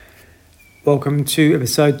Welcome to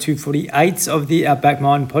episode 248 of the Outback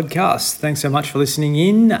Mind Podcast. Thanks so much for listening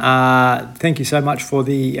in. Thank you so much for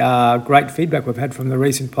the great feedback we've had from the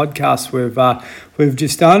recent podcasts we've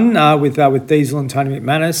just done with Diesel and Tony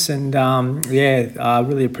McManus. And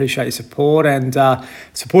really appreciate your support and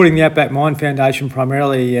supporting the Outback Mind Foundation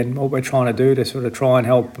primarily, and what we're trying to do to sort of try and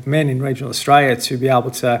help men in regional Australia to be able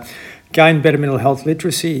to gain better mental health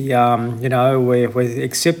literacy. We're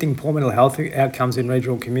accepting poor mental health outcomes in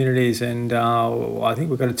regional communities, and I think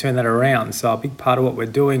we've got to turn that around. So a big part of what we're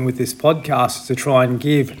doing with this podcast is to try and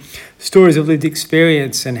give stories of lived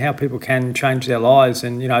experience and how people can change their lives.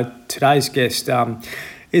 And, today's guest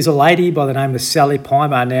is a lady by the name of Sally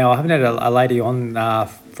Pymer. Now, I haven't had a lady on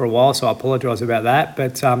for a while, so I apologise about that.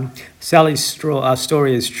 But Sally's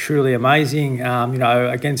story is truly amazing.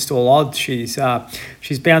 Against all odds, she's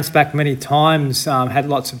bounced back many times, had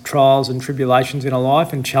lots of trials and tribulations in her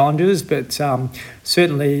life and challenges, but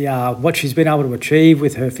certainly what she's been able to achieve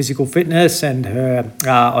with her physical fitness and her,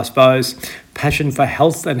 passion for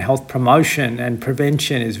health and health promotion and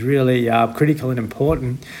prevention is really critical and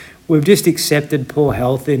important. We've just accepted poor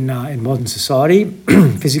health in modern society,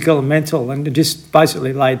 physical and mental, and just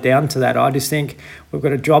basically laid down to that. I just think we've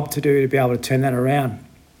got a job to do to be able to turn that around.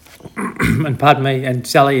 And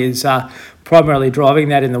Sally is primarily driving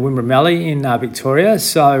that in the Wimmera Mallee in Victoria.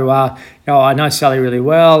 So, I know Sally really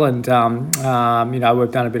well, and,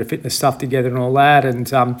 we've done a bit of fitness stuff together and all that.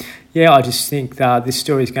 And, I just think this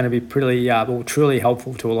story is going to be truly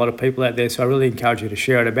helpful to a lot of people out there. So I really encourage you to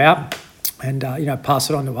share it about. And, pass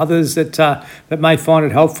it on to others that may find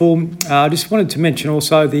it helpful. I just wanted to mention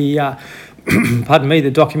also the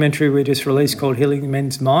the documentary we just released called Healing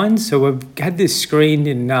Men's Minds. So we've had this screened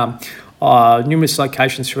in numerous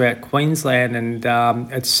locations throughout Queensland, and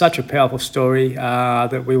it's such a powerful story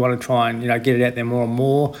that we want to try and, get it out there more and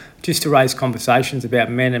more, just to raise conversations about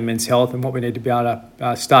men and men's health and what we need to be able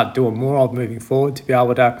to start doing more of moving forward to be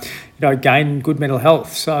able to, gain good mental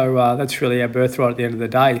health. So that's really our birthright at the end of the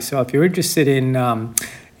day. So if you're interested in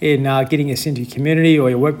getting us into your community or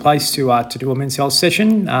your workplace to do a men's health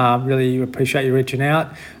session, really appreciate you reaching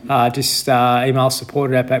out. Just email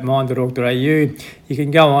support@outbackmind.org.au. You can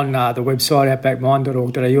go on the website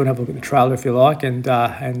outbackmind.org.au and have a look at the trailer if you like, and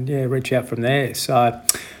reach out from there. So,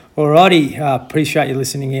 alrighty, appreciate you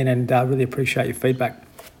listening in, and really appreciate your feedback.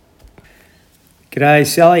 G'day,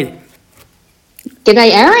 Sally.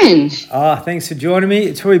 G'day, Aaron. Thanks for joining me.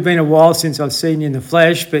 It's probably been a while since I've seen you in the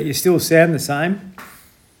flesh, but you still sound the same.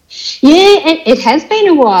 Yeah, it has been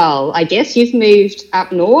a while. I guess you've moved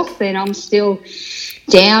up north and I'm still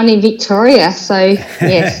down in Victoria. So,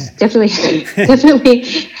 yes, definitely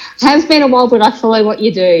has been a while, but I follow what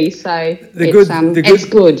you do. So it's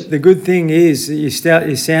good. The good thing is that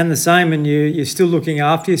you sound the same, and you're still looking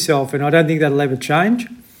after yourself, and I don't think that'll ever change.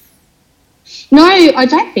 No, I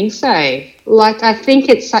don't think so. I think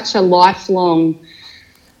it's such a lifelong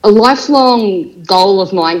goal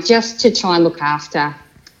of mine, just to try and look after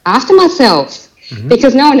myself,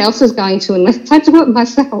 because no one else is going to unless I do it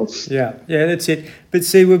myself. Yeah, that's it. But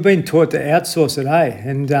see, we've been taught to outsource it,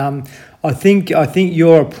 And I think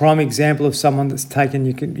you're a prime example of someone that's taken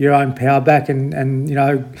your own power back and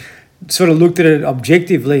sort of looked at it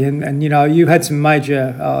objectively, and you had some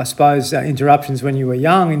major, interruptions when you were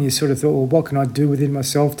young, and you sort of thought, well, what can I do within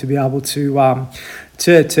myself to be able to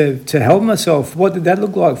help myself? What did that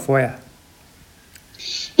look like for you?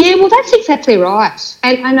 Yeah, well, that's exactly right.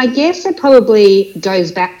 And I guess it probably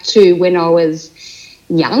goes back to when I was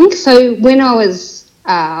young. So when I was,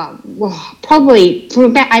 probably from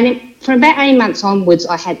about 18 months onwards,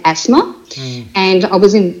 I had asthma, and I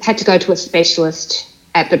had to go to a specialist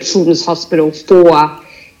at the Children's Hospital for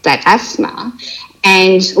that asthma.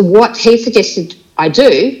 And what he suggested I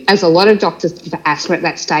do, as a lot of doctors for asthma at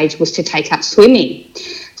that stage, was to take up swimming.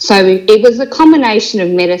 So it was a combination of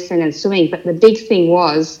medicine and swimming, but the big thing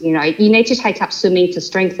was, you need to take up swimming to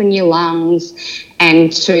strengthen your lungs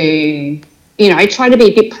and to, try to be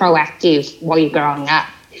a bit proactive while you're growing up,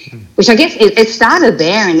 which I guess it started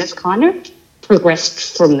there, and it's kind of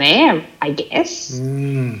progressed from there, I guess.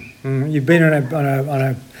 You've been on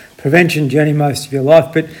a prevention journey most of your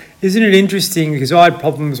life, but isn't it interesting, because I had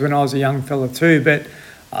problems when I was a young fella too, but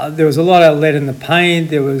there was a lot of lead in the paint.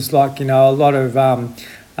 There was a lot of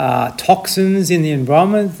toxins in the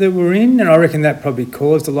environment that we're in, and I reckon that probably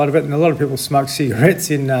caused a lot of it. And a lot of people smoked cigarettes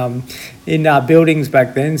in buildings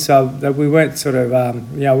back then, so that we weren't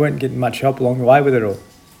weren't getting much help along the way with it all.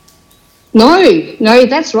 No,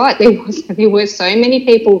 that's right. There were so many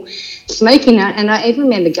people smoking that, and I even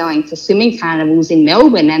remember going to swimming carnivals in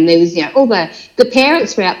Melbourne, and there was all the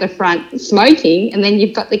parents were out the front smoking, and then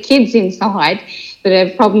you've got the kids inside that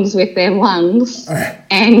have problems with their lungs,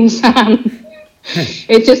 and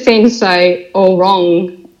it just seems so all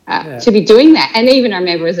wrong to be doing that. And even I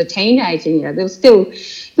remember as a teenager, you know, there was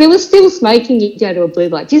still smoking. You go to a blue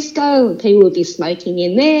light disco and people would be smoking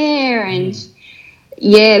in there, and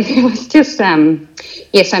there was just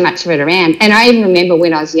so much of it around. And I even remember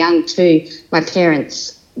when I was young too, my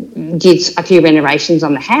parents did a few renovations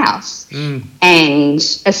on the house, and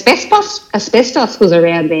asbestos was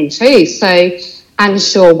around then too. So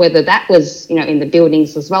unsure whether that was, you know, in the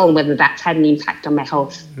buildings as well, and whether that's had an impact on my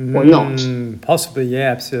health or not. Possibly,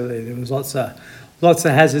 yeah, absolutely. There was lots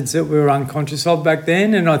of hazards that we were unconscious of back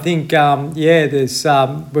then, and I think there's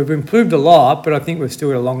we've improved a lot, but I think we've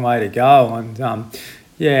still got a long way to go. And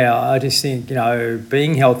I just think, you know,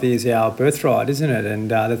 being healthy is our birthright, isn't it?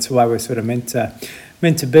 And that's the way we're sort of meant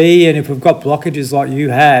to be. And if we've got blockages like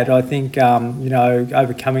you had, I think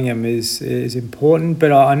overcoming them is important.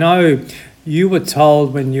 But I know you were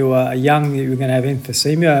told when you were young that you were going to have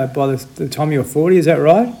emphysema by the time you were 40. Is that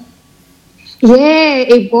right? Yeah,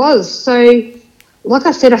 it was. So, like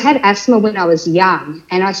I said, I had asthma when I was young,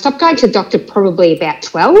 and I stopped going to the doctor probably about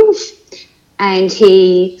 12. And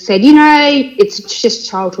he said, you know, it's just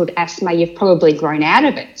childhood asthma. You've probably grown out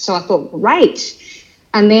of it. So I thought, great.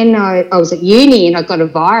 And then I was at uni and I got a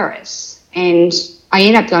virus, and I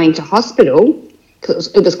ended up going to hospital because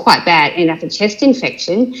it was quite bad. I ended up with a chest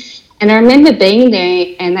infection. And I remember being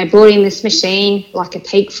there, and they brought in this machine, like a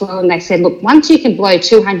peak flow, and they said, look, once you can blow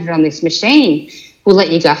 200 on this machine, we'll let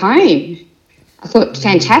you go home. I thought,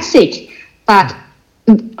 fantastic. But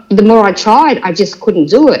the more I tried, I just couldn't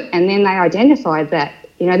do it. And then they identified that,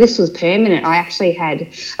 you know, this was permanent. I actually had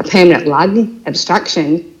a permanent lung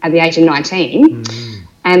obstruction at the age of 19.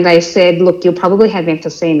 And they said, look, you'll probably have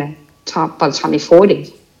emphysema by the time you're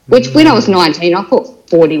 40, which when I was 19, I thought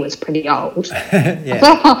 40 was pretty old. I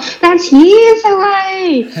thought, oh, that's years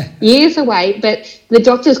away. But the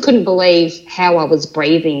doctors couldn't believe how I was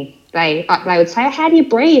breathing. They would say, how do you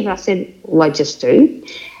breathe? And I said, well, I just do.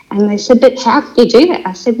 And they said, but how can you do that?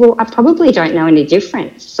 I said, well, I probably don't know any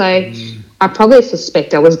different. So I probably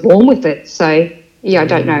suspect I was born with it. So, yeah, I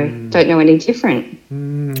don't know any different.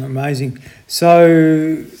 Amazing.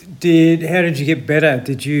 So how did you get better?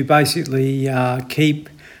 Did you basically keep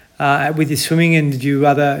with your swimming, and did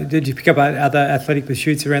you pick up other athletic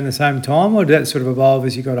pursuits around the same time, or did that sort of evolve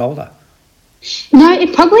as you got older? No,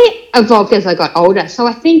 it probably evolved as I got older. So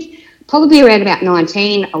I think probably around about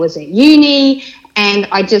 19, I was at uni, and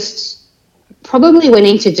I just probably went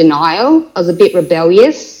into denial. I was a bit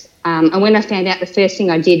rebellious. And when I found out, the first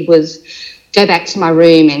thing I did was go back to my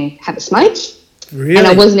room and have a smoke. Really? And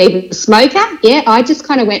I wasn't even a smoker. Yeah, I just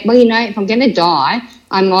kind of went, well, you know, if I'm going to die,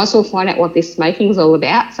 I might as well find out what this smoking's all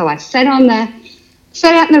about. So I sat out in the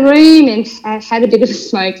room and had a bit of a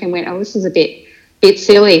smoke and went, oh, this is a bit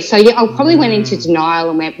silly. So, yeah, I probably went into denial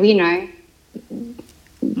and went, well, you know,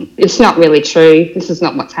 it's not really true. This is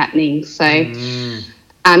not what's happening. So,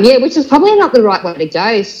 which is probably not the right way to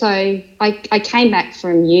go. So I came back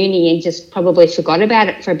from uni and just probably forgot about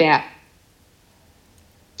it for about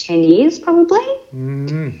 10 years probably.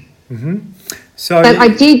 So, but I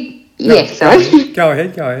did, sorry. Go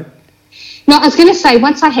ahead. No, I was going to say,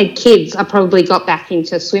 once I had kids, I probably got back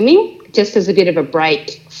into swimming just as a bit of a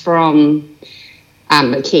break from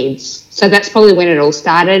the kids. So that's probably when it all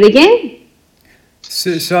started again.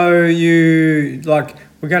 So you, like,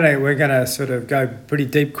 we're gonna sort of go pretty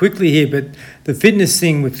deep quickly here, but the fitness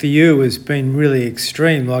thing for you has been really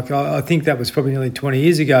extreme. Like I think that was probably nearly 20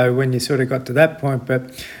 years ago when you sort of got to that point,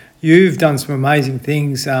 but you've done some amazing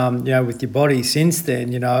things, with your body since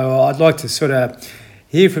then. You know, I'd like to sort of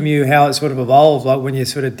hear from you how it sort of evolved, like when you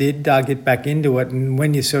sort of did get back into it, and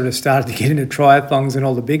when you sort of started to get into triathlons and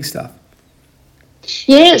all the big stuff.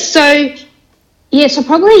 So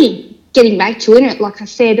probably getting back to it, like I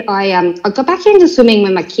said, I got back into swimming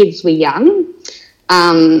when my kids were young,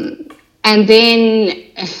 and then,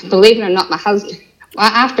 believe it or not, my husband,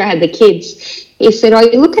 after I had the kids, he said, oh,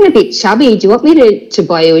 you're looking a bit chubby, do you want me to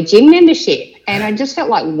buy you a gym membership? And I just felt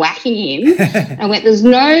like whacking him. I went, there's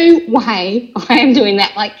no way I am doing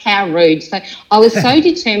that, like how rude. So I was so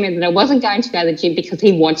determined that I wasn't going to go to the gym because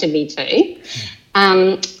he wanted me to.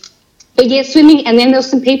 But yeah, swimming, and then there were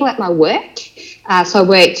some people at my work. So I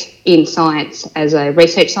worked in science as a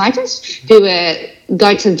research scientist who were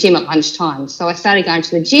going to the gym at lunchtime. So I started going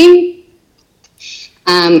to the gym,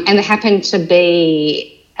 and there happened to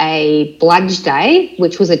be a Bludge Day,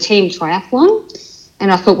 which was a team triathlon.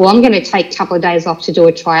 And I thought, well, I'm going to take a couple of days off to do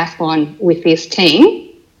a triathlon with this team.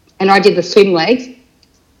 And I did the swim leg.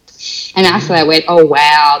 And after that, I went, oh,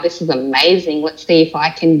 wow, this is amazing. Let's see if I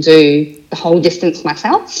can do the whole distance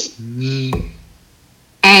myself.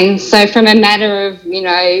 And so from a matter of,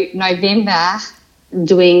 November,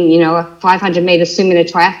 doing, a 500-metre swim in a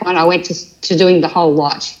triathlon, I went to doing the whole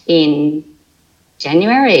lot in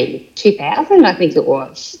January 2000, I think it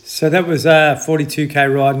was. So that was a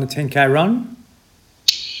 42K ride and a 10K run?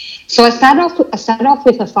 So I started off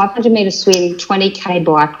with a 500-metre swim, 20K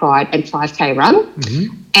bike ride and 5K run.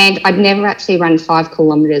 Mm-hmm. And I'd never actually run 5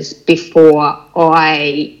 kilometres before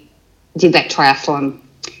I did that triathlon.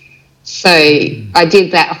 So I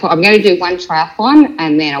did that. I thought, I'm going to do one triathlon,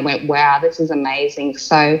 and then I went, wow, this is amazing.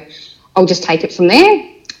 So I'll just take it from there.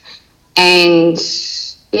 And,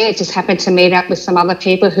 just happened to meet up with some other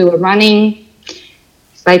people who were running.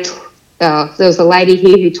 There was a lady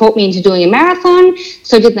here who taught me into doing a marathon.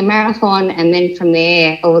 So I did the marathon, and then from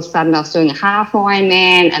there, all of a sudden I was doing a half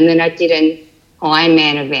Ironman, and then I did an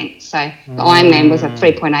Ironman event. So the Ironman was a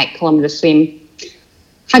 3.8 kilometre swim,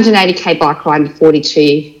 180k bike ride and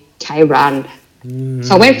 42k run.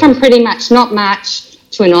 So I went from pretty much not much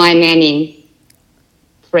to an Ironman in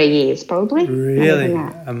 3 years probably. Really?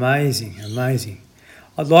 Amazing.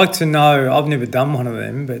 I'd like to know, I've never done one of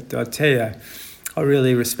them, but I tell you, I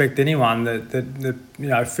really respect anyone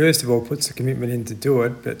that first of all puts the commitment in to do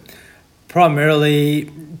it, but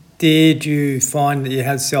primarily, did you find that you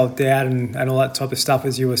had self-doubt and all that type of stuff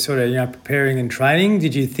as you were sort of, preparing and training?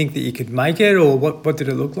 Did you think that you could make it, or what did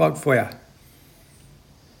it look like for you?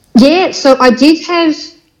 Yeah, so I did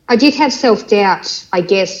have self-doubt, I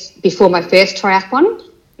guess, before my first triathlon,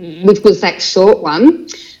 which was that short one,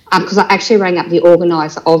 because I actually rang up the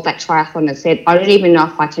organiser of that triathlon and said, I don't even know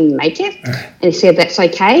if I can make it. And he said, that's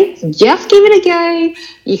okay, just give it a go.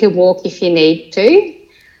 You can walk if you need to.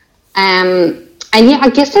 And I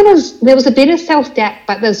guess there was a bit of self-doubt,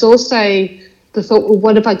 but there's also the thought, well,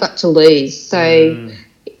 what have I got to lose? So,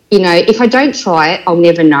 if I don't try it, I'll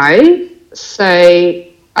never know. So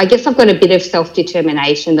I guess I've got a bit of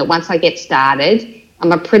self-determination that once I get started,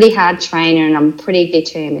 I'm a pretty hard trainer and I'm pretty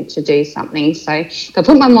determined to do something. So if I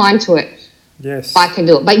put my mind to it, yes, I can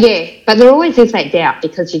do it. But there always is that doubt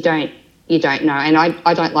because you don't know, and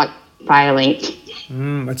I don't like failing.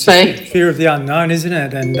 It's the fear of the unknown, isn't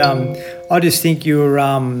it? And I just think you're,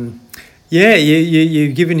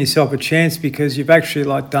 you've given yourself a chance because you've actually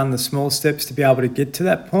done the small steps to be able to get to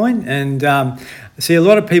that point. And see, a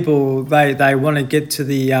lot of people they want to get to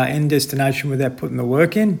the end destination without putting the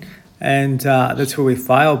work in. And that's where we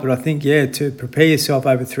fail. But I think, to prepare yourself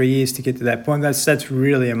over 3 years to get to that point, that's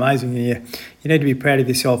really amazing. You need to be proud of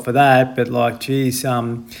yourself for that. But what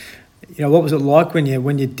was it like when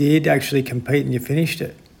you did actually compete and you finished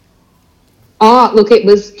it? Oh, look, it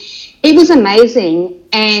was amazing,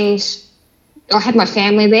 and I had my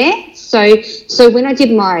family there. So when I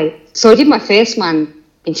did my first one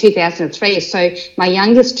in 2003. So my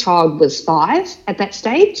youngest child was 5 at that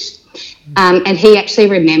stage. And he actually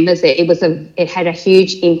remembers it. It had a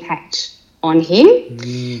huge impact on him.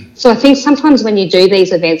 So I think sometimes when you do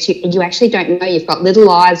these events, you actually don't know. You've got little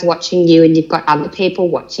eyes watching you and you've got other people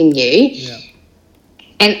watching you. Yeah.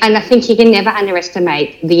 And I think you can never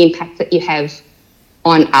underestimate the impact that you have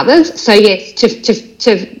on others. So, yes, to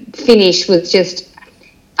finish was just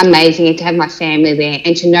amazing, and to have my family there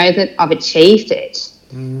and to know that I've achieved it.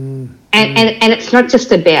 And it's not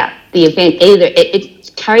just about the event either. It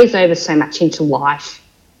carries over so much into life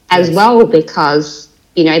as well, because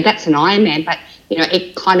that's an Ironman, but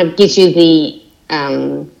it kind of gives you the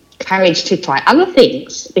courage to try other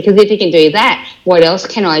things, because if you can do that, what else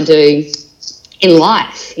can I do in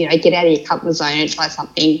life? Get out of your comfort zone and try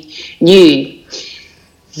something new.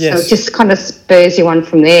 Yes. So it just kind of spurs you on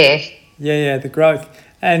from there. Yeah, the growth.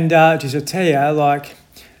 And just to tell you,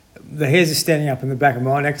 the hairs are standing up in the back of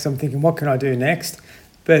my neck, so I'm thinking, what can I do next?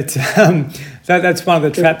 But that's one of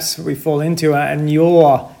the traps we fall into, and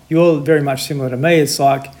you're very much similar to me. It's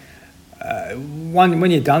like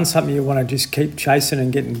when you've done something, you want to just keep chasing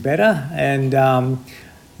and getting better. And I'd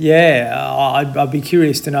be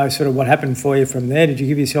curious to know sort of what happened for you from there. Did you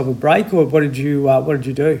give yourself a break, or what did you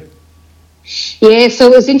do? Yeah,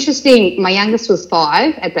 so it was interesting. My youngest was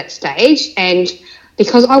 5 at that stage, and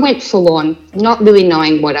because I went full on, not really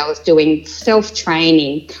knowing what I was doing,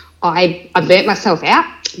 self-training, I burnt myself out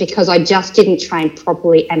because I just didn't train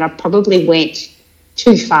properly, and I probably went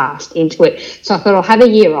too fast into it. So I thought I'll have a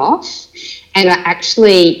year off, and I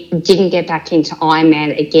actually didn't get back into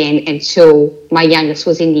Ironman again until my youngest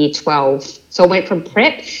was in year 12. So I went from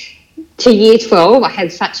prep to year 12. I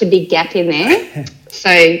had such a big gap in there.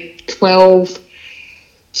 So 12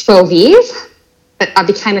 years. But I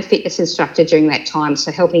became a fitness instructor during that time,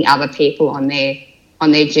 so helping other people on their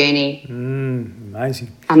journey.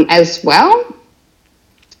 Amazing. As well.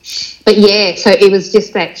 But yeah, so it was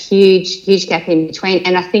just that huge gap in between.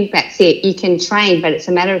 And I think that's it. You can train, but it's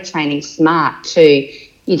a matter of training smart too.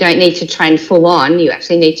 You don't need to train full on. You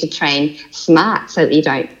actually need to train smart so that you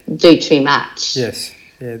don't do too much. Yes,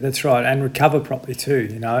 yeah, that's right. And recover properly too,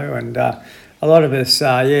 you know. And a lot of us,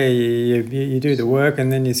 you do the work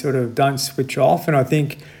and then you sort of don't switch off. And I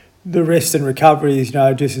think the rest and recovery is, you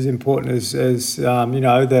know, just as important as you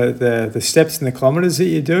know, the steps and the kilometres that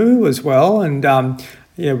you do as well. And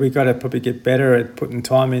we've got to probably get better at putting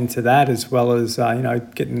time into that, as well as you know,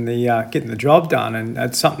 getting the job done. And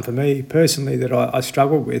that's something for me personally that I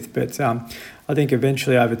struggle with. But I think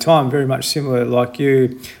eventually over time, very much similar like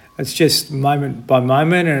you, it's just moment by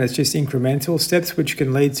moment and it's just incremental steps which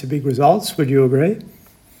can lead to big results. Would you agree?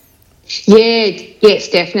 Yeah, yes,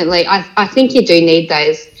 definitely. I think you do need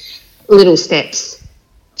those little steps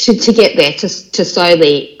to get there, to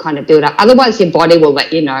slowly kind of build up. Otherwise your body will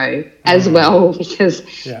let you know as well, because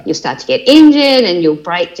you'll start to get injured and you'll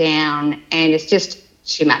break down and it's just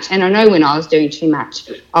too much. And I know when I was doing too much,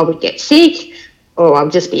 I would get sick or I'll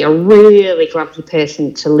just be a really grumpy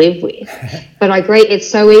person to live with. But I agree, it's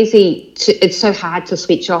so hard to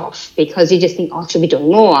switch off because you just think, I should be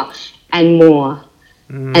doing more and more.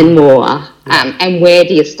 And more, and where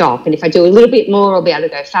do you stop? And if I do a little bit more, I'll be able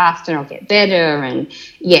to go faster and I'll get better. And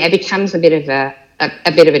it becomes a bit of a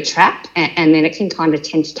trap, and then it can kind of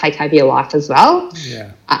tend to take over your life as well.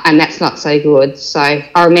 Yeah, and that's not so good. So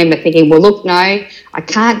I remember thinking, well, look, no, I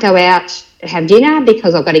can't go out to have dinner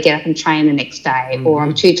because I've got to get up and train the next day, or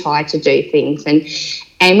I'm too tired to do things.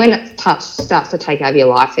 And when it starts to take over your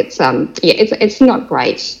life, it's not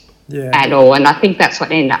great at all. And I think that's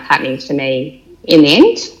what ended up happening to me in the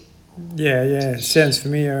end. Yeah, sounds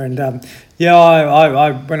familiar. And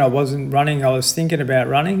I when I wasn't running, I was thinking about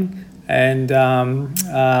running, and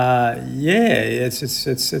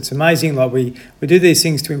it's amazing. Like we do these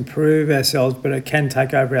things to improve ourselves, but it can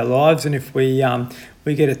take over our lives, and if we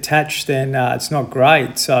get attached, then it's not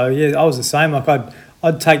great. So I was the same. Like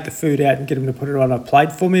I'd take the food out and get them to put it on a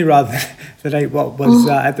plate for me rather than eat what was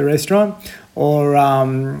at the restaurant. Or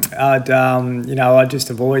I'd just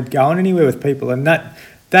avoid going anywhere with people, and that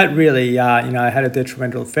really had a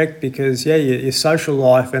detrimental effect because your social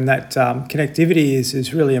life and that connectivity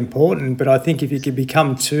is really important. But I think if you can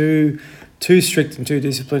become too strict and too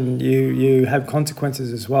disciplined, you have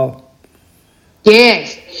consequences as well.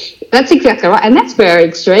 Yes, that's exactly right, and that's very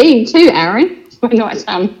extreme too, Aaron. We're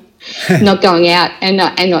not going out and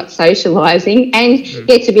not socialising, and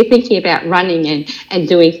to be thinking about running and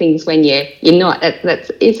doing things when you're not.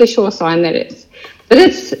 It's a sure sign that it's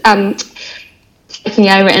taking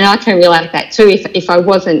over. And I can realise that too. If I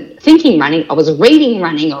wasn't thinking running, I was reading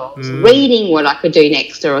running, or I was reading what I could do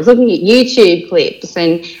next, or I was looking at YouTube clips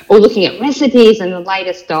or looking at recipes and the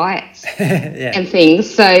latest diets and things.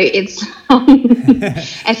 So it's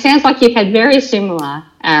it sounds like you've had very similar,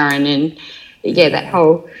 Aaron, and that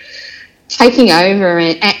whole taking over,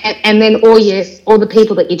 and then all the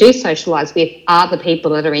people that you do socialise with are the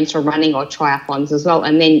people that are into running or triathlons as well,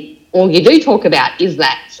 and then all you do talk about is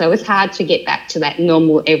that. So it's hard to get back to that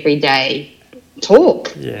normal everyday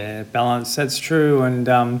talk. Yeah, balance, that's true. And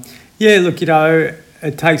look,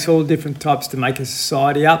 it takes all different types to make a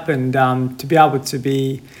society up, and to be able to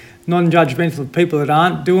be non-judgmental of people that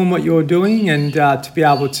aren't doing what you're doing, and to be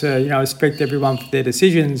able to respect everyone for their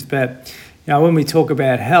decisions. But when we talk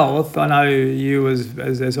about health, I know you,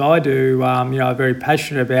 as I do, are very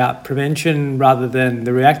passionate about prevention rather than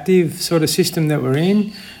the reactive sort of system that we're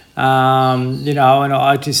in. And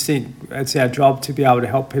I just think it's our job to be able to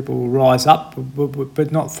help people rise up,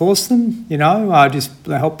 but not force them. I just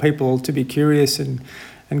help people to be curious and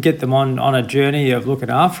get them on a journey of looking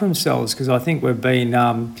after themselves, because I think we've been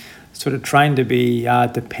sort of trained to be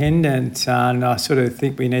dependent, and I sort of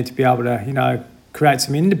think we need to be able to, create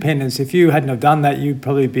some independence. If you hadn't have done that, you'd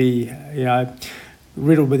probably be,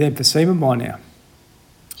 riddled with emphysema by now.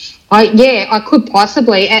 I could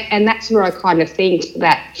possibly, and that's where I kind of think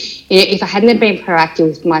that if I hadn't been proactive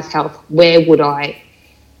with my health, where would I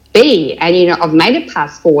be? And I've made it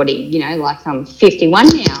past 40. Like I'm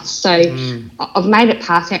 51 now, so I've made it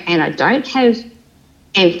past it, and I don't have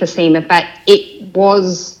emphysema. But it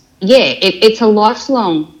was, it's a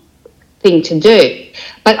lifelong thing to do.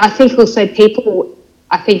 But I think also people,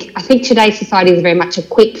 I think today's society is very much a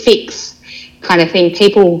quick fix kind of thing.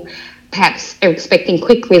 People perhaps are expecting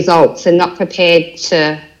quick results and not prepared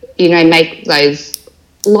to, make those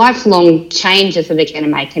lifelong changes that are going to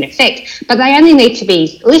make an effect. But they only need to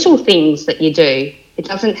be little things that you do. It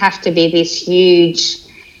doesn't have to be this huge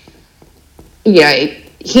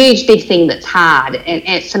big thing that's hard. And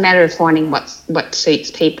it's a matter of finding what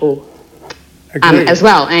suits people as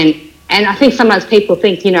well. And I think sometimes people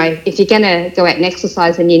think, you know, if you're going to go out and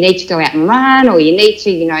exercise, then you need to go out and run, or you need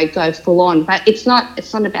to, you know, go full on. But it's not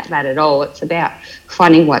about that at all. It's about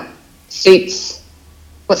finding what suits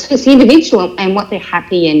the individual and what they're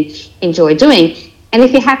happy and enjoy doing. And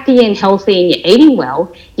if you're happy and healthy and you're eating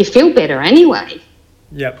well, you feel better anyway.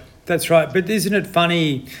 Yep, that's right. But isn't it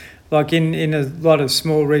funny, like in a lot of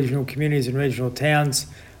small regional communities and regional towns,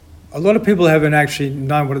 a lot of people haven't actually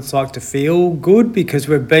known what it's like to feel good because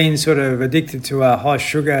we've been sort of addicted to a high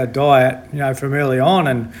sugar diet, you know, from early on.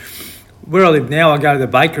 And where I live now, I go to the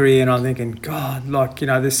bakery and I'm thinking, God, like, you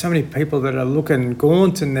know, there's so many people that are looking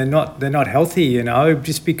gaunt and they're not healthy, you know,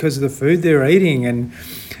 just because of the food they're eating. And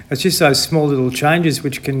it's just those small little changes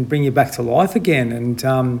which can bring you back to life again. And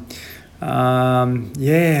I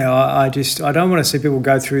don't want to see people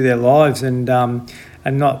go through their lives and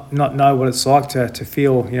not know what it's like to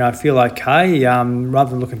feel okay, rather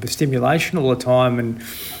than looking for stimulation all the time. And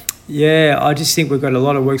yeah, I just think we've got a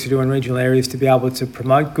lot of work to do in regional areas to be able to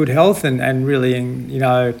promote good health and really, you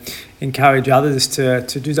know, encourage others to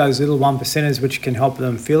do those little 1%ers which can help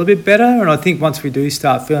them feel a bit better. And I think once we do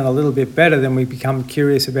start feeling a little bit better, then we become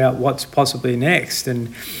curious about what's possibly next. And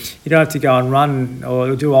you don't have to go and run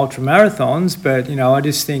or do ultra marathons, but, you know, I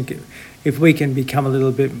just think if we can become a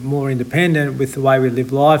little bit more independent with the way we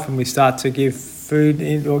live life and we start to give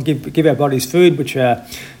food or give our bodies food which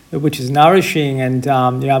is nourishing and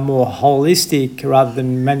more holistic rather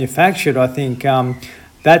than manufactured, I think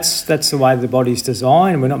that's the way the body's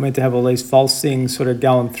designed. We're not meant to have all these false things sort of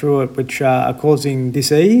going through it which are causing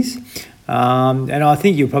disease. And I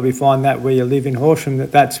think you'll probably find that where you live in Horsham,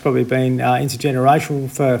 that's probably been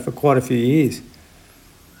intergenerational for quite a few years.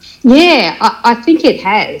 Yeah, I think it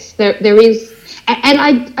has. There is, and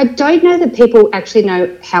I don't know that people actually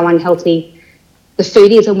know how unhealthy the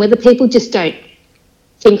food is and whether people just don't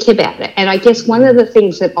think about it. And I guess one of the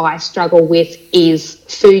things that I struggle with is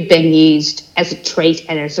food being used as a treat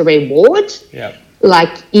and as a reward. Yeah.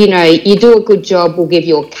 Like, you know, you do a good job, we'll give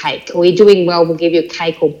you a cake, or you're doing well, we'll give you a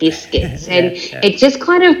cake or biscuits. And it just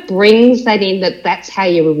kind of brings that in that's how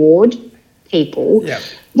you reward people. Yeah.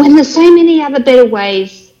 When there's so many other better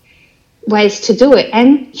ways to do it.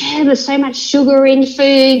 And yeah, there's so much sugar in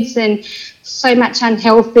foods and so much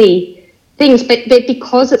unhealthy things, but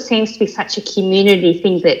because it seems to be such a community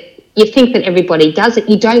thing that you think that everybody does it,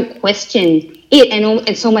 you don't question it, and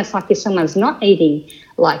it's almost like if someone's not eating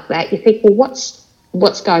like that, you think, well,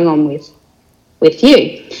 what's going on with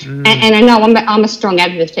you? And I know I'm a strong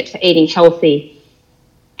advocate for eating healthy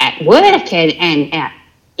at work and at,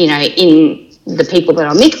 you know, in the people that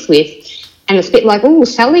I mix with. And it's a bit like, oh,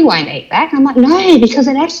 Sally won't eat that. And I'm like, no, because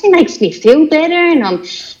it actually makes me feel better and I'm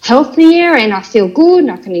healthier and I feel good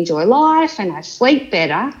and I can enjoy life and I sleep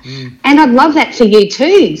better. And I'd love that for you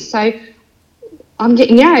too. So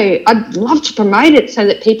I'd love to promote it so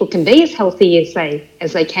that people can be as healthy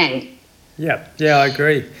as they can. Yeah, I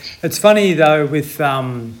agree. It's funny though with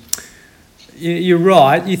you're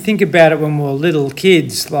right. You think about it when we were little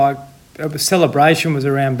kids, like a celebration was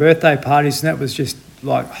around birthday parties, and that was just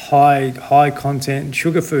like high content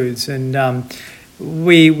sugar foods, and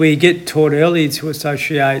we get taught early to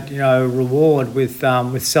associate, you know, reward with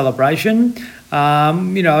celebration,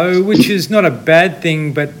 you know, which is not a bad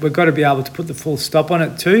thing, but we've got to be able to put the full stop on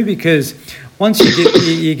it too, because once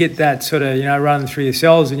you get that sort of, you know, running through your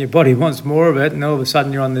cells and your body wants more of it, and all of a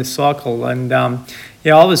sudden you're on this cycle. And I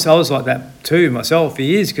was like that too myself for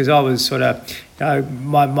years, because I was sort of, you know,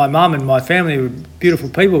 my mum and my family were beautiful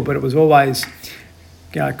people, but it was always,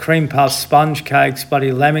 you know, cream puffs, sponge cakes,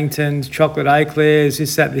 bloody lamingtons, chocolate eclairs,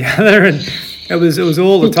 this, that, the other, and it was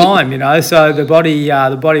all the time, you know. So the body by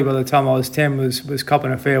the time I was 10 was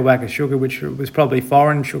copping a fair whack of sugar, which was probably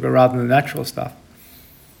foreign sugar rather than natural stuff.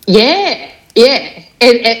 Yeah,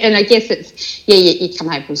 and I guess it's you come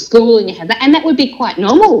home from school and you have that, and that would be quite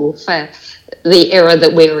normal for the era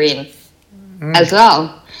that we're in as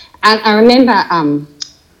well. And I remember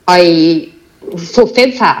for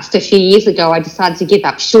FebFast a few years ago, I decided to give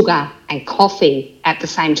up sugar and coffee at the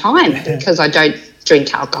same time because I don't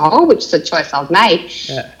drink alcohol, which is a choice I've made.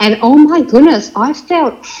 Yeah. And oh my goodness, I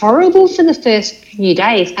felt horrible for the first few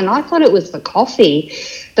days, and I thought it was the coffee,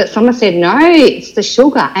 but someone said, no, it's the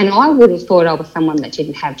sugar. And I would have thought I was someone that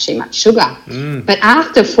didn't have too much sugar. But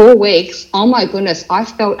after 4 weeks, oh my goodness, I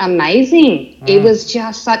felt amazing. It was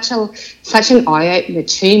just such an eye-opener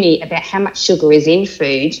to me about how much sugar is in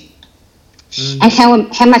food. And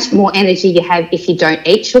how much more energy you have if you don't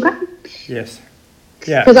eat sugar. Yes.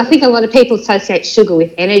 Yeah. Because I think a lot of people associate sugar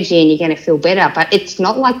with energy and you're going to feel better, but it's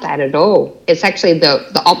not like that at all. It's actually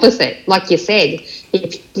the opposite. Like you said,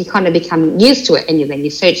 you kind of become used to it and then you're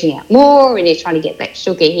searching out more and you're trying to get that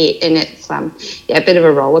sugar hit, and it's a bit of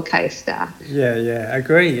a roller coaster. Yeah, I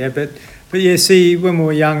agree. Yeah, but yeah, see, when we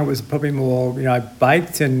were young, it was probably more,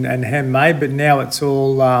 baked and handmade, but now it's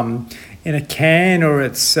all in a can or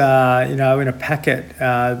it's, in a packet,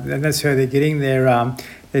 and that's how they're getting their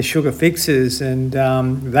sugar fixes, and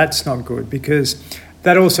that's not good because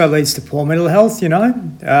that also leads to poor mental health,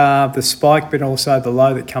 the spike, but also the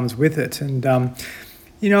low that comes with it. And,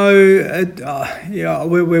 we're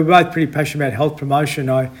both pretty passionate about health promotion.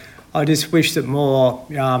 I just wish that more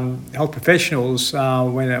health professionals,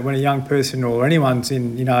 when a young person or anyone's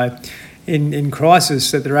in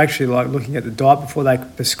crisis, that they're actually like looking at the diet before they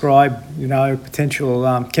prescribe,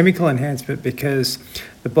 potential chemical enhancement, because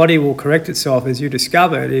the body will correct itself, as you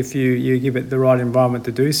discovered, if you give it the right environment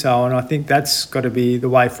to do so. And I think that's got to be the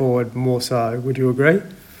way forward more so. Would you agree?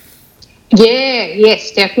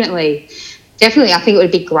 Yes, definitely. Definitely. I think it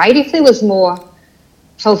would be great if there was more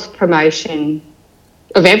health promotion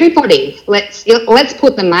of everybody. Let's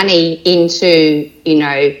put the money into,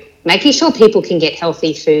 making sure people can get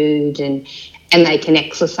healthy food and they can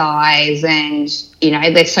exercise and,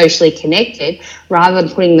 they're socially connected, rather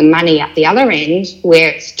than putting the money at the other end where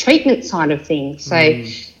it's treatment side of things. So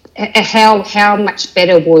how much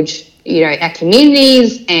better would, our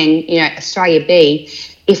communities and, Australia be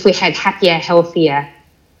if we had happier, healthier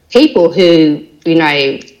people who,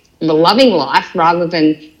 were loving life rather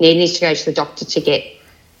than needing to go to the doctor to get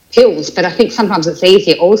pills. But I think sometimes it's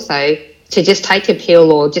easier also to just take a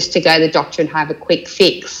pill or just to go to the doctor and have a quick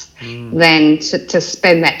fix than to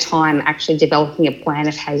spend that time actually developing a plan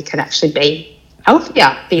of how you could actually be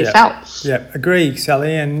healthier for yourself. Yeah, agree,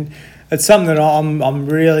 Sally. And it's something that I'm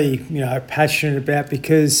really, passionate about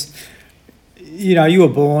because, you were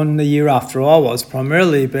born the year after I was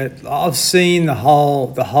primarily, but I've seen the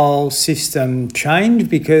whole system change,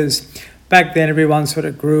 because back then everyone sort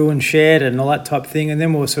of grew and shared and all that type of thing, and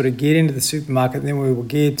then we'll sort of get into the supermarket, and then we were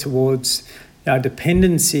geared towards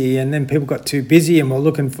dependency, and then people got too busy and were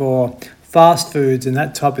looking for fast foods and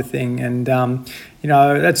that type of thing. And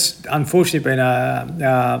that's unfortunately been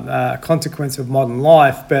a consequence of modern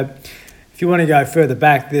life. But if you want to go further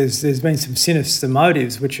back, there's been some sinister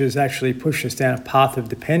motives which has actually pushed us down a path of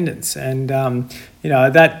dependence, and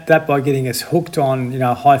that by getting us hooked on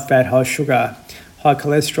high fat, high sugar, high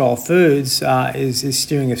cholesterol foods is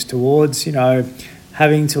steering us towards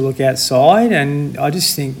having to look outside. And I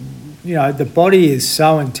just think the body is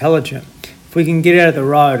so intelligent. If we can get out of the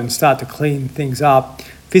road and start to clean things up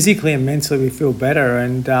physically and mentally, we feel better.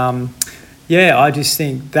 And I just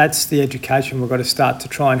think that's the education we've got to start to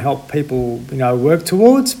try and help people work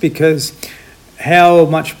towards, because how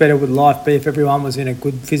much better would life be if everyone was in a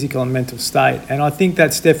good physical and mental state? And I think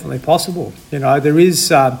that's definitely possible. There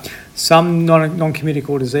is some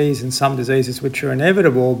non-communicable disease and some diseases which are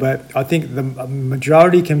inevitable, but I think the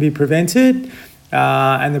majority can be prevented,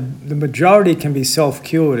 and the majority can be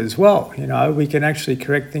self-cured as well. We can actually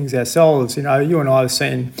correct things ourselves. You and I have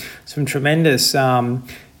seen some tremendous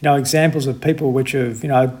examples of people which have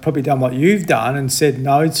probably done what you've done and said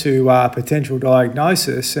no to potential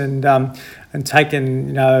diagnosis and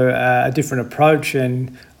taken a different approach.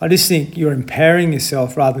 And I just think you're empowering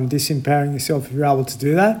yourself rather than disempowering yourself if you're able to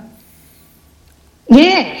do that.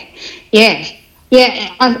 I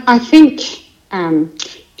think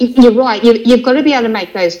you're right. You've got to be able to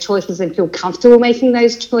make those choices and feel comfortable making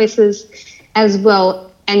those choices as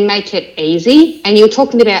well, and make it easy. And you're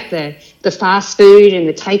talking about the fast food and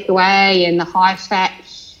the takeaway and the high fat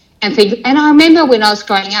and things. And I remember when I was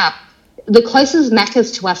growing up, the closest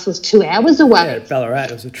Macca's to us was 2 hours away. Yeah, Ballarat,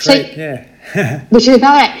 it was a treat, Which is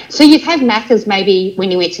Ballarat. So you'd have Macca's maybe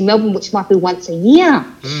when you went to Melbourne, which might be once a year.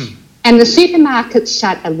 And the supermarkets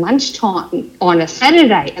shut at lunchtime on a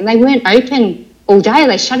Saturday, and they weren't open all day.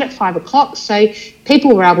 They shut at 5 o'clock. So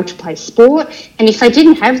people were able to play sport. And if they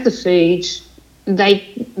didn't have the food, they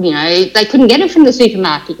couldn't get it from the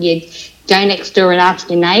supermarket. You'd go next door and ask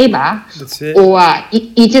your neighbour. That's it. Or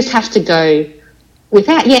you just have to go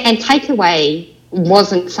without. Yeah, and takeaway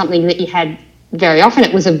wasn't something that you had very often.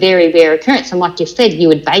 It was a very rare occurrence. And like you said, you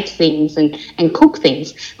would bake things and cook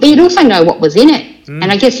things. But you'd also know what was in it. And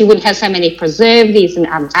I guess you wouldn't have so many preservatives and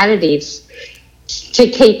additives to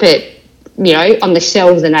keep it, on the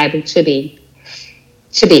shelves and able to be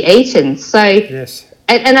eaten. So, yes.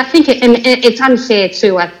 And I think it's unfair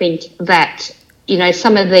too, I think, that,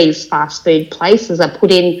 some of these fast food places are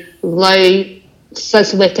put in low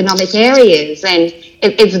socioeconomic areas, and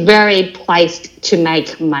it's very placed to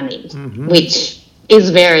make money, which is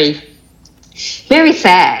very, very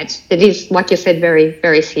sad. It is, like you said, very,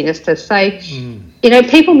 very sinister. So, you know,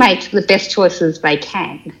 people make the best choices they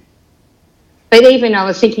can. But even I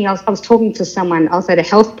was thinking, I was talking to someone, I was at a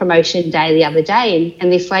health promotion day the other day, and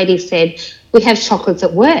this lady said, we have chocolates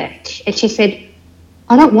at work. And she said,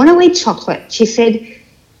 I don't want to eat chocolate. She said,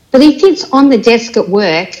 but if it's on the desk at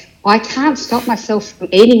work, I can't stop myself from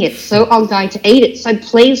eating it, so I'm going to eat it. So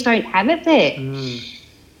please don't have it there.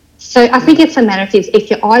 So I think it's a matter of if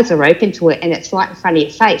your eyes are open to it and it's right in front of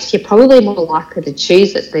your face, you're probably more likely to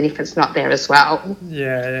choose it than if it's not there as well.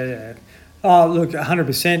 Yeah. Oh, look,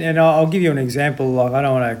 100%. And I'll give you an example. Like, I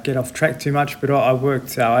don't want to get off track too much, but I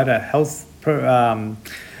worked. I had a health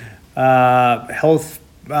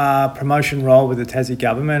promotion role with the Tassie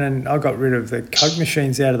government, and I got rid of the Coke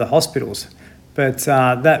machines out of the hospitals. But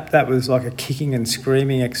that was like a kicking and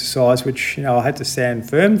screaming exercise, which, you know, I had to stand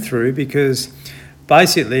firm through, because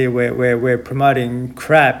basically we're promoting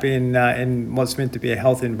crap in what's meant to be a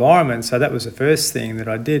health environment. So that was the first thing that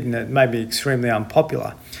I did, and it made me extremely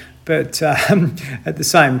unpopular. But at the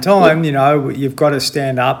same time, you know, you've got to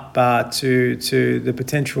stand up to the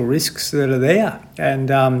potential risks that are there. And,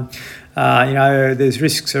 you know, there's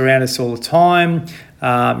risks around us all the time.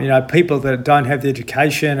 You know, people that don't have the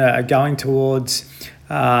education are going towards,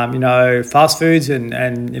 you know, fast foods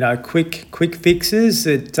and you know, quick fixes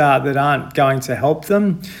that aren't going to help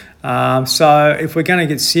them. So if we're going to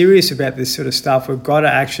get serious about this sort of stuff, we've got to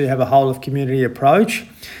actually have a whole of community approach.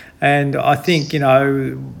 And I think, you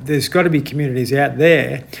know, there's got to be communities out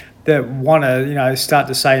there that want to, you know, start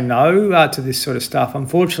to say no to this sort of stuff.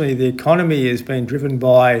 Unfortunately, the economy has been driven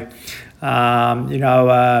by, you know,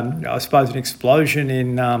 I suppose an explosion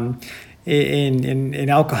in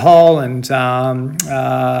alcohol and,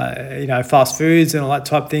 you know, fast foods and all that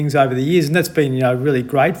type of things over the years. And that's been, you know, really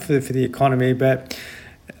great for the economy. But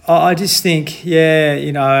I just think, yeah,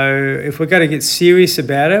 you know, if we're going to get serious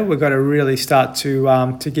about it, we've got to really start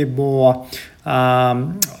to give more,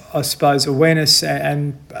 I suppose, awareness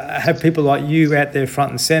and have people like you out there front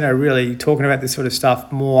and centre really talking about this sort of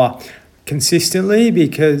stuff more consistently,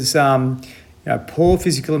 because, you know, poor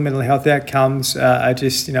physical and mental health outcomes are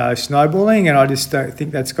just, you know, snowballing, and I just don't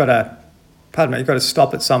think that's got to, you've got to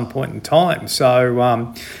stop at some point in time.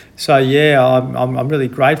 So yeah, I'm really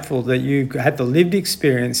grateful that you had the lived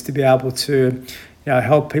experience to be able to, you know,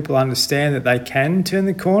 help people understand that they can turn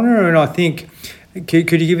the corner. And I think,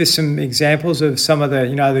 could you give us some examples of some of the,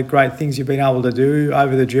 you know, the great things you've been able to do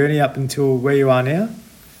over the journey up until where you are now?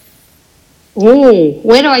 Oh,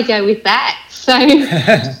 where do I go with that? So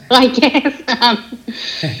I guess,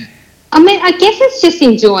 I guess it's just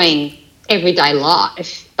enjoying everyday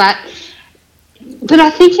life, but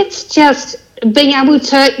I think it's just being able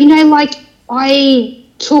to, you know, like I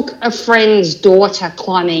took a friend's daughter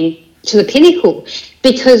climbing to the pinnacle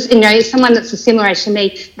because, you know, someone that's a similar age to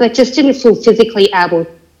me, that just didn't feel physically able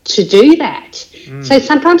to do that. So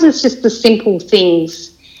sometimes it's just the simple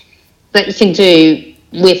things that you can do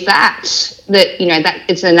with that, you know, that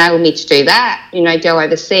it's enabled me to do that, you know, go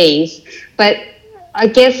overseas. But I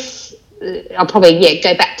guess I'll probably,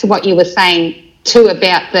 go back to what you were saying too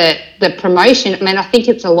about the promotion. I mean, I think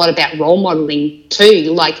it's a lot about role modelling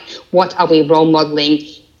too, like what are we role modelling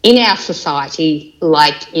in our society?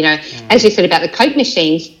 Like, you know, as you said about the Coke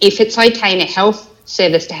machines, if it's okay in a health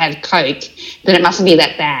service to have Coke, then it mustn't be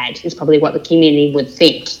that bad, is probably what the community would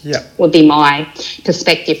think, would be my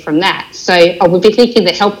perspective from that. So I would be thinking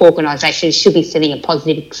that health organisations should be setting a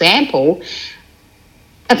positive example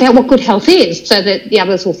about what good health is so that the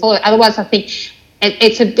others will follow. Otherwise, I think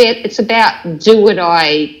it's about do what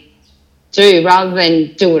I do rather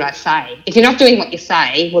than do what I say. If you're not doing what you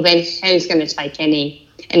say, well, then who's going to take any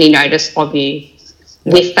notice of you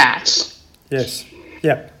with that? Yes.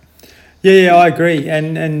 Yeah, I agree.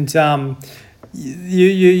 And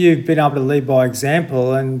you've been able to lead by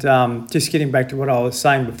example. And just getting back to what I was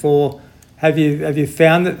saying before, have you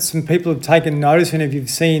found that some people have taken notice, and have you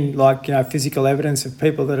seen, like, you know, physical evidence of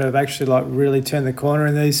people that have actually, like, really turned the corner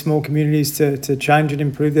in these small communities to change and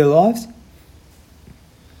improve their lives?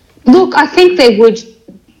 Look, I think there would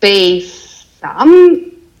be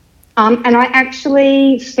some. And I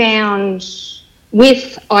actually found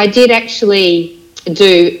I did actually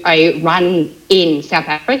do a run in South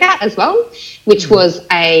Africa as well, which was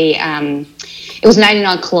it was an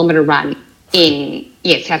 89-kilometre run in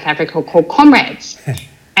South Africa called Comrades.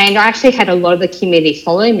 And I actually had a lot of the community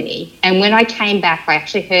follow me. And when I came back, I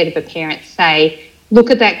actually heard of a parent say,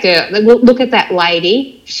 look at that girl, look at that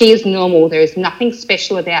lady. She is normal. There is nothing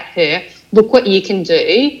special about her. Look what you can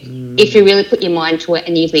do if you really put your mind to it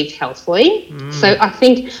and you live healthily. So I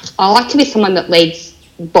think I like to be someone that leads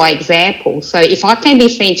by example. So if I can be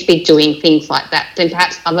seen to be doing things like that, then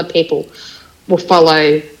perhaps other people will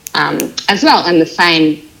follow as well. And the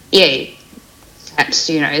same, perhaps,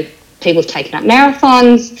 people have taken up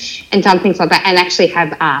marathons and done things like that and actually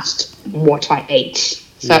have asked what I eat.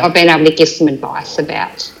 So I've been able to give some advice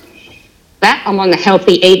about that. I'm on the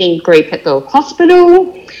healthy eating group at the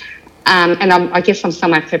hospital, and I guess I'm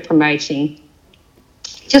someone for promoting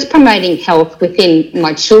health within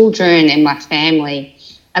my children and my family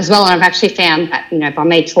as well. And I've actually found that, by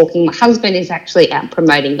me talking, my husband is actually out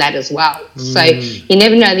promoting that as well. So you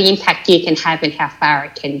never know the impact you can have and how far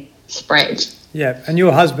it can spread. Yeah, and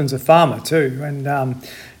your husband's a farmer too, and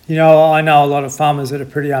I know a lot of farmers that are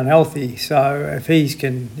pretty unhealthy. So if he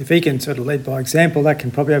can sort of lead by example, that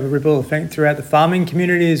can probably have a ripple effect throughout the farming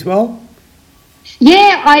community as well.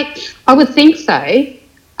 Yeah, I would think so.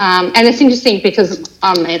 And it's interesting because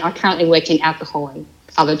I currently work in alcohol and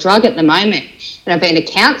other drug at the moment, and I've been a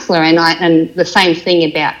counsellor, and the same thing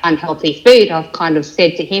about unhealthy food. I've kind of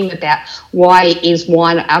said to him about why is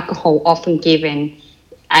wine or alcohol often given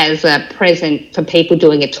as a present for people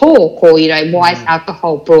doing a talk, or why is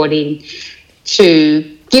alcohol brought in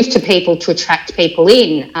to give to people to attract people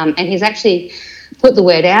in, and he's actually put the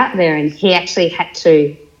word out there, and he actually had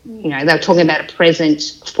to. They were talking about a present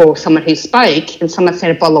for someone who spoke, and someone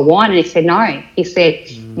said a bottle of wine, and he said no. He said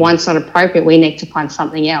wine's not appropriate. We need to find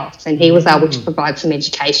something else, and he was able to provide some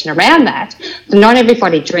education around that. But not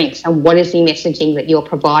everybody drinks, and what is the messaging that you're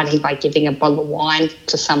providing by giving a bottle of wine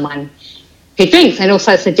to someone who drinks? And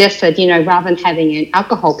also suggested, rather than having an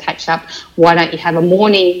alcohol catch up, why don't you have a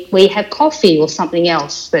morning where you have coffee or something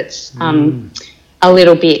else that's a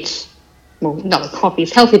little bit. Well, not that coffee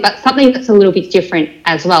is healthy, but something that's a little bit different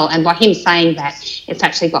as well. And by him saying that, it's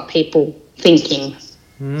actually got people thinking.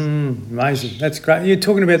 Amazing. That's great. You're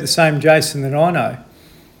talking about the same Jason that I know.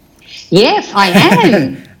 Yes, I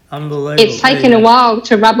am. Unbelievable. It's taken a while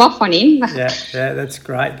to rub off on him. Yeah, that's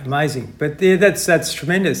great. Amazing. But that's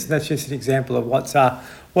tremendous. That's just an example of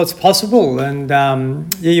what's possible. And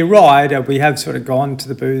you're right. We have sort of gone to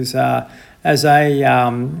the booze as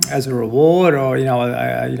a reward, or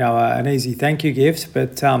an easy thank you gift,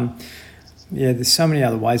 but there's so many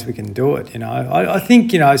other ways we can do it. I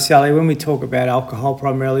think Sally, when we talk about alcohol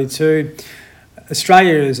primarily too,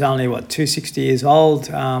 Australia is only 260 years old.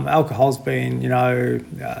 Alcohol's been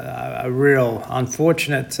a real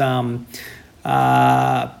unfortunate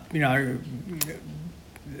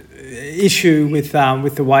issue with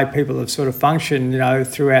the way people have sort of functioned,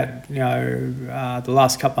 throughout the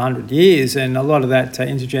last couple of 100 years, and a lot of that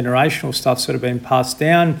intergenerational stuff's sort of been passed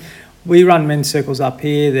down. We run men's circles up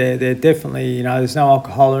here. They're definitely, there's no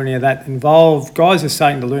alcohol or any of that involved. Guys are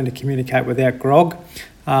starting to learn to communicate without grog,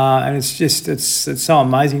 and it's so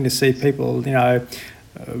amazing to see people,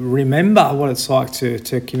 remember what it's like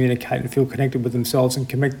to communicate and feel connected with themselves and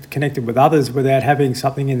connected with others without having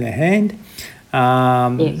something in their hand.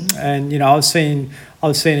 And I've seen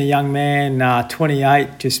a young man,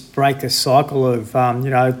 28, just break the cycle of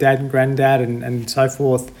dad and granddad and so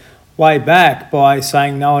forth way back by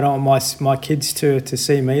saying, no, I don't want my kids to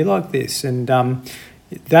see me like this. And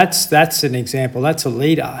that's an example. That's a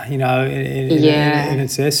leader, in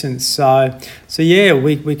its essence. So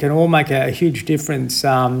we can all make a huge difference,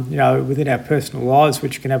 within our personal lives,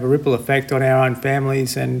 which can have a ripple effect on our own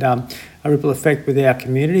families and a ripple effect with our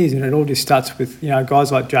communities. And it all just starts with,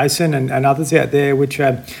 guys like Jason and others out there, which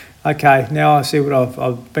are, okay, now I see what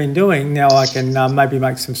I've been doing. Now I can maybe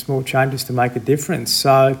make some small changes to make a difference.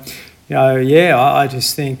 So, I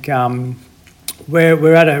just think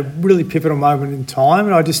we're at a really pivotal moment in time,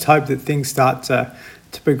 and I just hope that things start to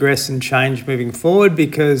progress and change moving forward,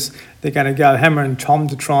 because they're going to go hammer and tom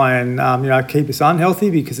to try and keep us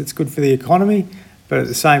unhealthy because it's good for the economy. But at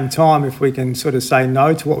the same time, if we can sort of say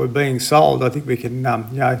no to what we're being sold, I think we can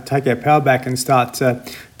take our power back and start to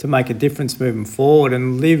make a difference moving forward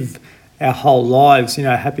and live our whole lives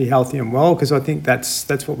happy, healthy and well, because I think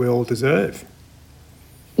that's what we all deserve.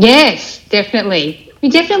 Yes, definitely. We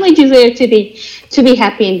definitely deserve to be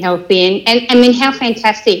happy and healthy. And I mean, how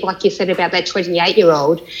fantastic, like you said about that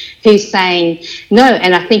 28-year-old who's saying no.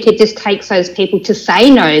 And I think it just takes those people to say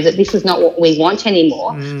no, that this is not what we want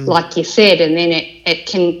anymore, like you said, and then it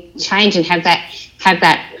can change and have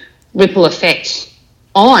that ripple effect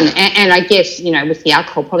on. And I guess, with the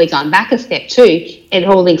alcohol probably going back a step too, it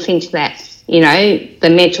all links into that, the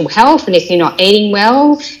mental health. And if you're not eating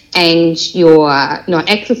well and you're not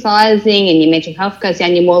exercising and your mental health goes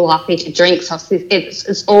down, you're more likely to drink. So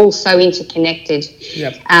it's all so interconnected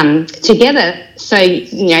together. So,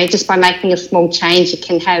 just by making a small change, it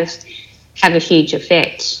can have a huge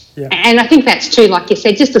effect. Yeah. And I think that's true, like you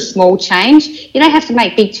said, just a small change. You don't have to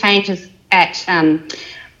make big changes at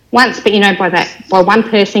once, but, by one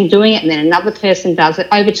person doing it and then another person does it,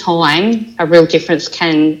 over time, a real difference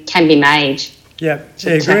can be made. Yeah,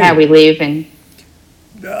 to how we live. And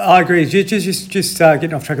I agree. Just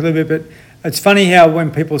getting off track a little bit, but it's funny how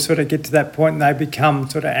when people sort of get to that point and they become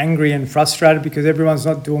sort of angry and frustrated because everyone's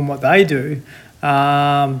not doing what they do.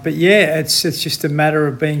 But yeah, it's just a matter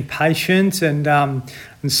of being patient and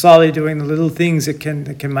slowly doing the little things that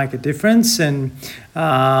can make a difference. And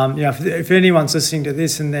if anyone's listening to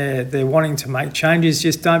this and they're wanting to make changes,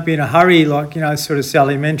 just don't be in a hurry. Like sort of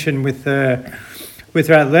Sally mentioned with her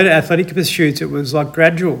athletic pursuits, it was like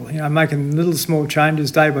gradual. Making little small changes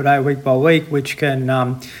day by day, week by week, which can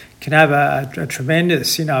have a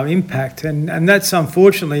tremendous impact. And that's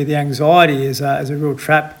unfortunately the anxiety is a real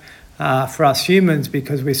trap. For us humans,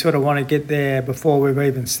 because we sort of want to get there before we've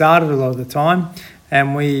even started a lot of the time,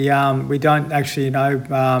 and we don't actually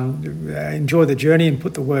enjoy the journey and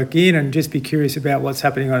put the work in and just be curious about what's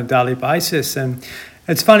happening on a daily basis. And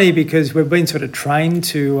it's funny because we've been sort of trained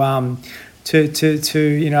to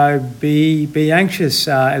be anxious,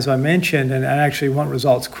 as I mentioned, and actually want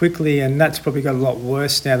results quickly, and that's probably got a lot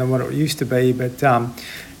worse now than what it used to be. But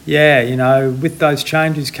with those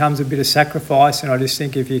changes comes a bit of sacrifice, and I just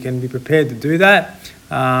think if you can be prepared to do that,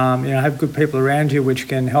 have good people around you which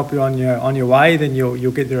can help you on your way, then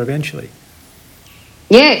you'll get there eventually.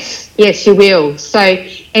 Yes, you will. So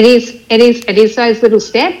it is those little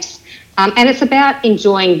steps, and it's about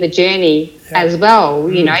enjoying the journey as well.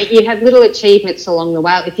 You have little achievements along the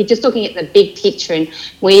way. If you're just looking at the big picture and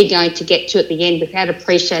where you're going to get to at the end without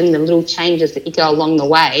appreciating the little changes that you go along the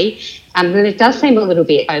way, then it does seem a little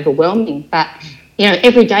bit overwhelming. But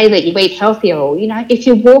every day that you eat healthier, or if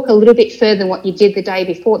you walk a little bit further than what you did the day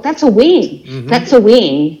before, that's a win. Mm-hmm. That's a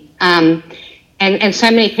win. And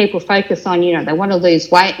so many people focus on they want to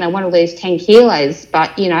lose weight and they want to lose 10 kilos,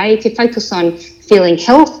 but if you focus on feeling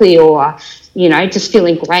healthy or just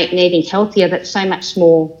feeling great and eating healthier, that's so much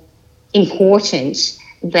more important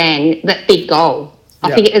than that big goal.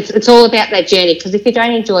 I think it's all about that journey, because if you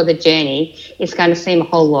don't enjoy the journey, it's going to seem a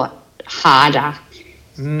whole lot harder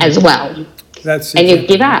as well. That's and you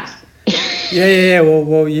give up. Yeah.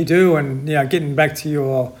 Well, you do, and getting back to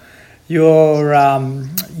your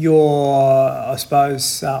I suppose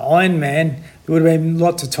Ironman, there would have been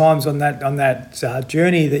lots of times on that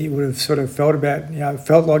journey that you would have sort of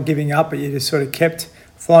felt like giving up, but you just sort of kept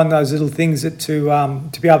finding those little things that to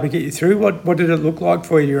be able to get you through. What did it look like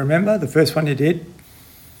for you? Do you remember the first one you did?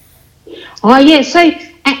 Oh yeah, so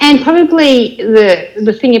and probably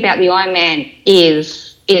the thing about the Ironman is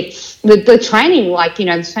it's the training. Like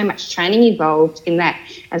there's so much training involved in that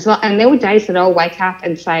as well. And there were days that I'll wake up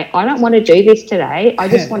and say, I don't want to do this today. I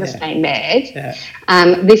just want to stay in bed. Yeah.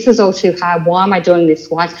 This is all too hard. Why am I doing this?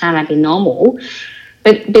 Why can't I be normal?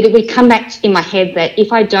 But it would come back in my head that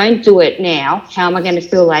if I don't do it now, how am I going to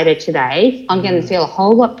feel later today? I'm going to feel a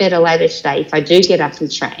whole lot better later today if I do get up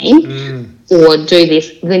and train or do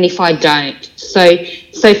this than if I don't. So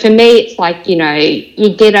for me, it's like, you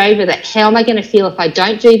get over that. How am I going to feel if I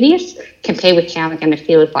don't do this compared with how am I going to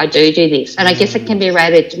feel if I do this? And I guess it can be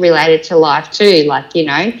related to life too. Like,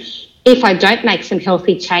 if I don't make some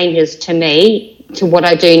healthy changes to what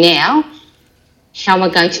I do now, how am I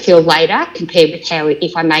going to feel later compared with how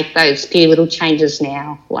if I make those few little changes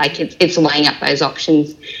now? Like it's weighing up those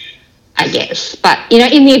options, I guess. But,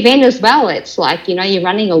 in the event as well, it's like, you're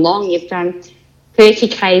running along, you've done 30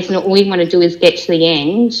 Ks and all you want to do is get to the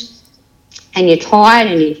end and you're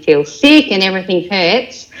tired and you feel sick and everything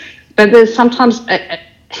hurts. But there's sometimes an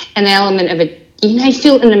element of it, you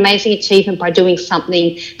feel an amazing achievement by doing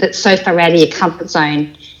something that's so far out of your comfort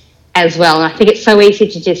zone as well. And I think it's so easy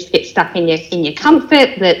to just get stuck in your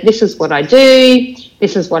comfort that this is what I do,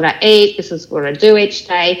 this is what I eat, this is what I do each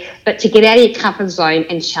day. But to get out of your comfort zone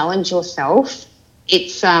and challenge yourself,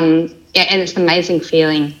 it's and it's an amazing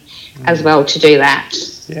feeling as well to do that.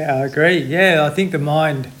 Yeah, I agree. Yeah, I think the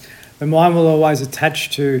mind will always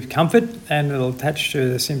attach to comfort and it'll attach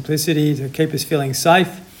to the simplicity to keep us feeling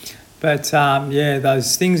safe. But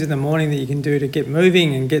those things in the morning that you can do to get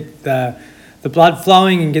moving and get the blood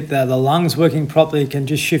flowing and get the lungs working properly can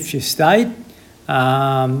just shift your state.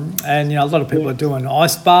 And, a lot of people are doing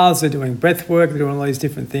ice baths, they're doing breath work, they're doing all these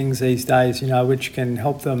different things these days, which can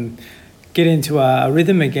help them get into a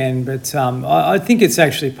rhythm again. But I think it's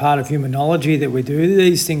actually part of humanology that we do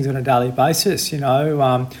these things on a daily basis,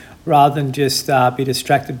 rather than just be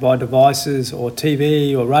distracted by devices or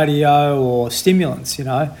TV or radio or stimulants,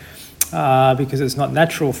 because it's not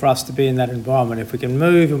natural for us to be in that environment. If we can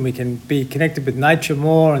move and we can be connected with nature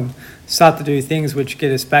more and start to do things which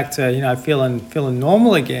get us back to, you know, feeling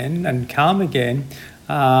normal again and calm again,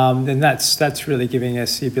 then that's really giving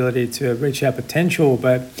us the ability to reach our potential.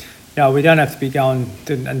 But you know, we don't have to be going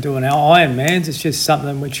and doing our Ironmans. It's just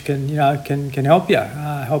something which can help you,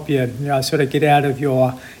 you know, sort of get out of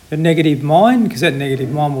your negative mind, because that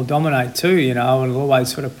negative mind will dominate too, you know, and it'll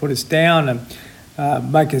always sort of put us down and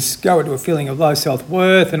make us go into a feeling of low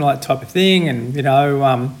self-worth and all that type of thing. And, you know,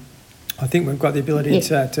 I think we've got the ability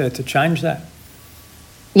to change that.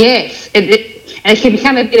 Yes, and it can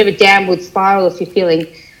become a bit of a downward spiral if you're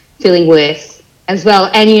feeling worse as well.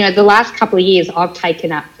 And, you know, the last couple of years I've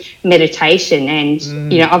taken up meditation and,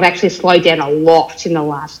 you know, I've actually slowed down a lot in the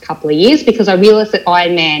last couple of years because I realised that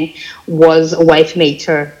Ironman was a way for me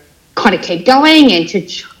to kind of keep going and to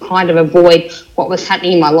kind of avoid what was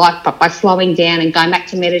happening in my life. But by slowing down and going back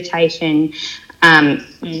to meditation, and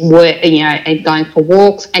going for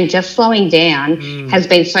walks and just slowing down has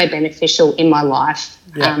been so beneficial in my life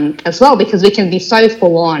as well, because we can be so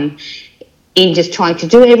full on in just trying to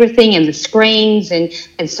do everything and the screens and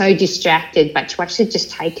so distracted, but to actually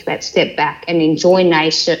just take that step back and enjoy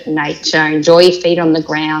nature, enjoy your feet on the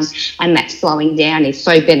ground, and that slowing down is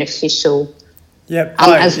so beneficial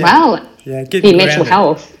well. Yeah, for your mental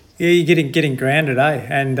health. Yeah, you're getting grounded, eh?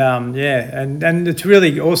 And and it's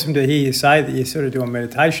really awesome to hear you say that you're sort of doing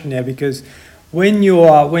meditation now, because when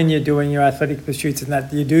you're doing your athletic pursuits and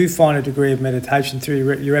that, you do find a degree of meditation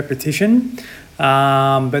through your repetition.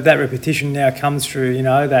 But that repetition now comes through, you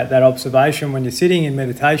know, that observation when you're sitting in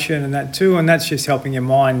meditation and that too, and that's just helping your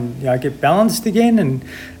mind, you know, get balanced again. And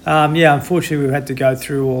unfortunately we've had to go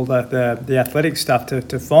through all the athletic stuff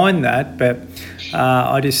to find that, but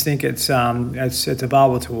I just think it's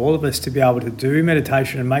available to all of us to be able to do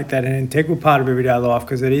meditation and make that an integral part of everyday life,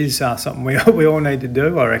 because it is something we all need to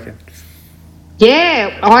do, I reckon.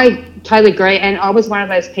 Yeah, I totally agree. And I was one of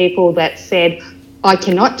those people that said, I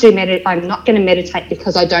cannot do I'm not going to meditate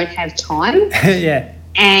because I don't have time. Yeah.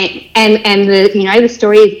 And the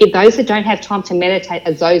story is, if those that don't have time to meditate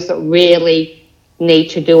are those that really need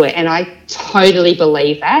to do it. And I totally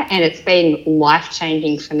believe that. And it's been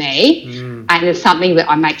life-changing for me. And it's something that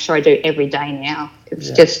I make sure I do every day now. It's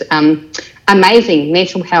just amazing.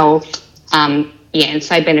 Mental health, and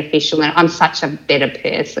so beneficial. And I'm such a better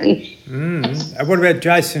person. What about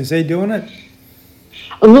Jason? Is he doing it?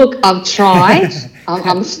 Look, I've tried.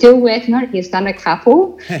 I'm still working on it. He's done a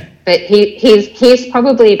couple, but he's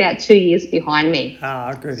probably about 2 years behind me.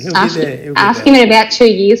 Ah, good. He'll be there. Ask him in about 2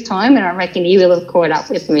 years' time, and I reckon he will have caught up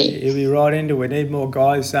with me. He'll be right into it. We need more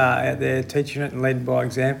guys out there teaching it and leading by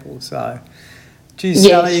example. So, geez,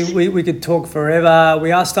 yes. Sally, we could talk forever.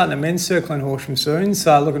 We are starting a men's circle in Horsham soon,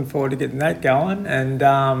 so looking forward to getting that going and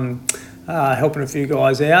helping a few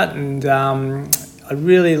guys out. And I'd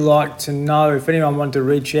really like to know if anyone wanted to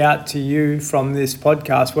reach out to you from this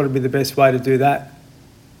podcast, what would be the best way to do that?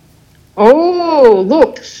 Oh,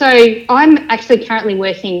 look, so I'm actually currently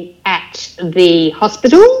working at the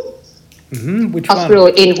hospital. Which hospital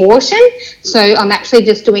one? In Horsham. So I'm actually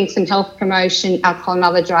just doing some health promotion, alcohol and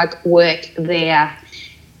other drug work there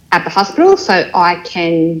at the hospital, so I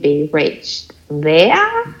can be reached there,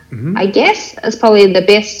 I guess. That's probably the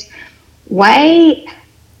best way.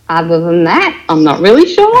 Other than that, I'm not really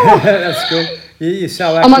sure. That's good. You're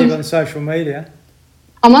so active on social media.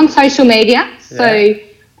 I'm on social media. So,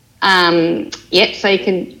 so you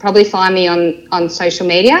can probably find me on social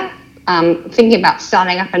media. Thinking about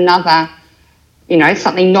starting up another,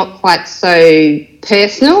 something not quite so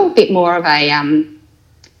personal, a bit more of a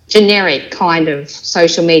generic kind of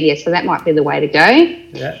social media. So that might be the way to go.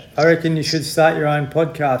 Yeah, I reckon you should start your own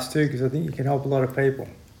podcast too, because I think you can help a lot of people.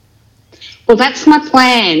 Well, that's my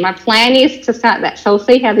plan. My plan is to start that. So we'll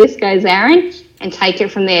see how this goes, Aaron, and take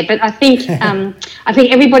it from there. But I think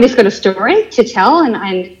everybody's got a story to tell, and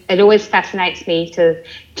it always fascinates me to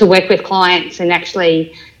work with clients and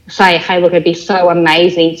actually say, hey, look, it'd be so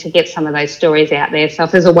amazing to get some of those stories out there. So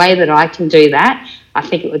if there's a way that I can do that, I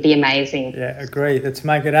think it would be amazing. Yeah, agree. Let's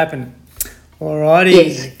make it happen. All righty.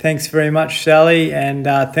 Yes. Thanks very much, Sally, and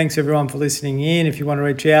thanks everyone for listening in. If you want to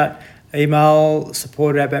reach out, email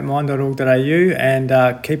support@outbackmind.org.au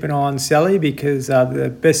and keep an eye on Sally, because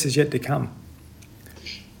the best is yet to come.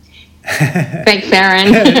 Thanks,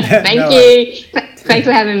 Aaron. Thank you. Thanks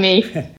for having me.